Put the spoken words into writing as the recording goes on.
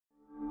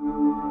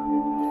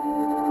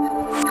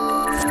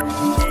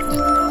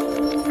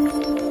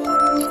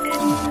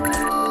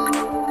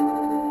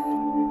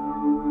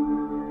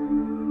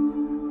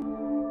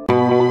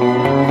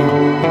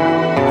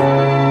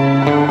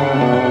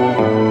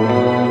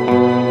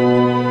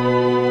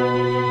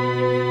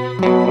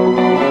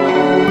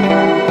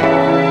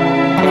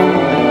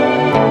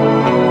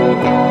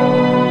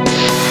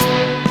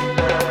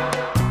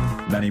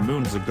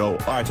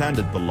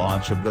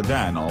launch of the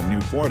then all-new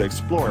Ford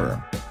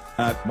Explorer.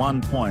 At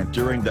one point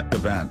during the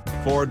event,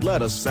 Ford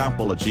let us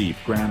sample a Jeep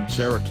Grand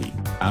Cherokee,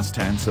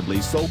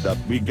 ostensibly so that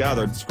we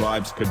gathered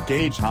scribes could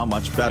gauge how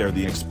much better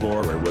the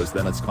Explorer was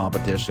than its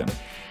competition.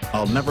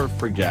 I'll never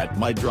forget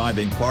my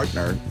driving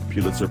partner,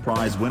 Pulitzer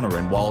Prize winner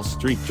and Wall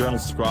Street Journal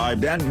scribe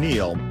Dan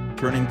Neal,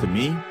 turning to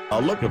me,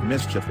 a look of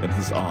mischief in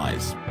his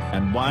eyes,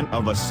 and one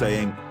of us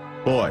saying,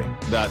 "Boy,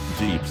 that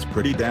Jeep's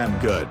pretty damn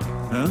good,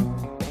 huh?"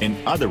 In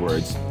other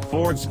words,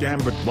 Ford's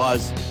gambit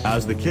was,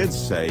 as the kids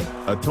say,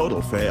 a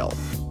total fail.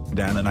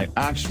 Dan and I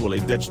actually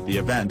ditched the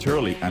event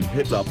early and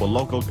hit up a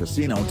local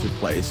casino to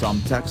play some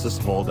Texas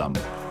Hold'em.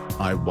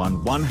 I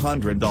won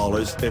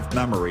 $100 if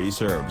memory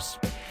serves.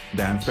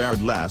 Dan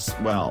fared less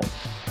well.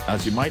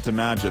 As you might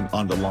imagine,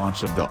 on the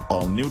launch of the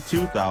all-new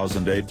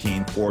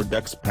 2018 Ford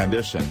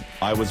Expedition,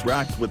 I was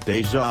racked with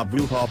déjà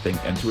vu hopping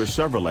into a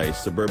Chevrolet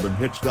Suburban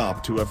hitched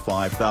up to a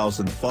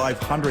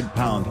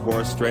 5,500-pound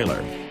horse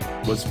trailer.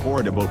 Was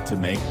Ford about to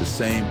make the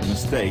same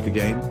mistake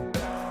again?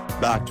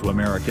 Back to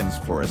Americans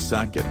for a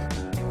second.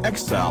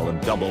 XL and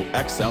double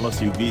XL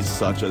SUVs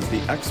such as the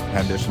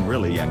Expedition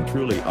really and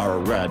truly are a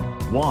red,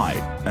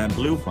 white, and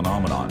blue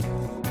phenomenon.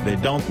 They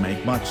don't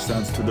make much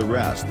sense to the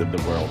rest of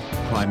the world,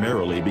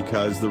 primarily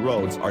because the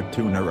roads are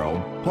too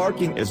narrow,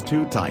 parking is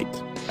too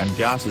tight, and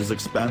gas is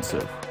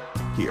expensive.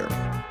 Here,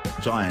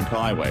 giant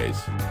highways,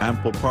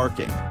 ample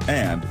parking,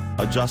 and,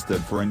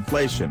 adjusted for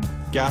inflation,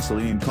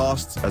 gasoline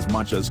costs as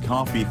much as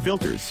coffee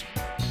filters.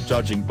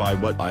 Judging by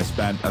what I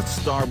spend at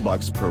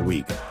Starbucks per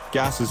week,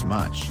 gas is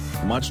much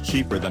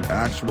cheaper than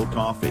actual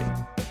coffee.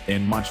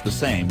 In much the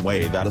same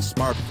way that a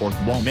smartphone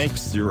won't make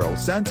 0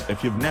 cents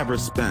if you've never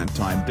spent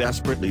time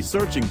desperately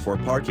searching for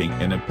parking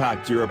in a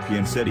packed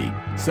European city,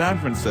 San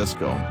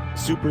Francisco,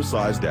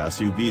 supersized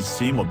SUVs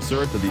seem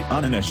absurd to the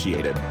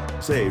uninitiated,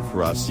 save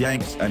for us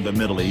Yanks and the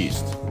Middle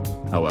East.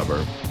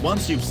 However,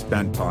 once you've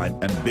spent time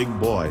and big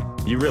boy,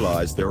 you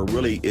realize there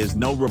really is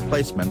no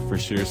replacement for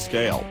sheer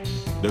scale.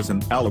 There's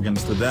an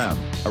elegance to them,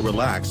 a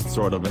relaxed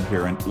sort of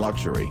inherent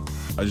luxury.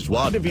 A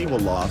joie de vivre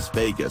Las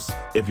Vegas,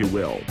 if you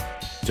will.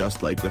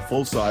 Just like the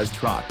full-size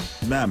truck,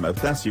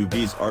 mammoth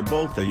SUVs are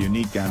both a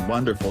unique and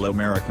wonderful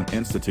American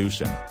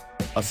institution.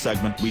 A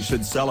segment we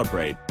should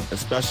celebrate,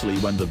 especially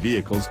when the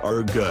vehicles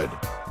are good.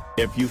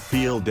 If you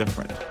feel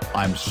different,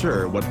 I'm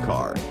sure what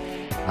car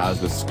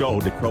has the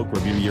Skoda Kodiaq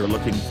review you're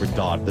looking for.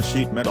 The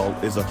sheet metal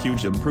is a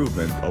huge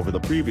improvement over the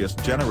previous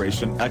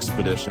generation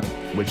Expedition,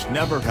 which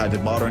never had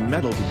a modern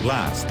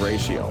metal-to-glass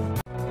ratio.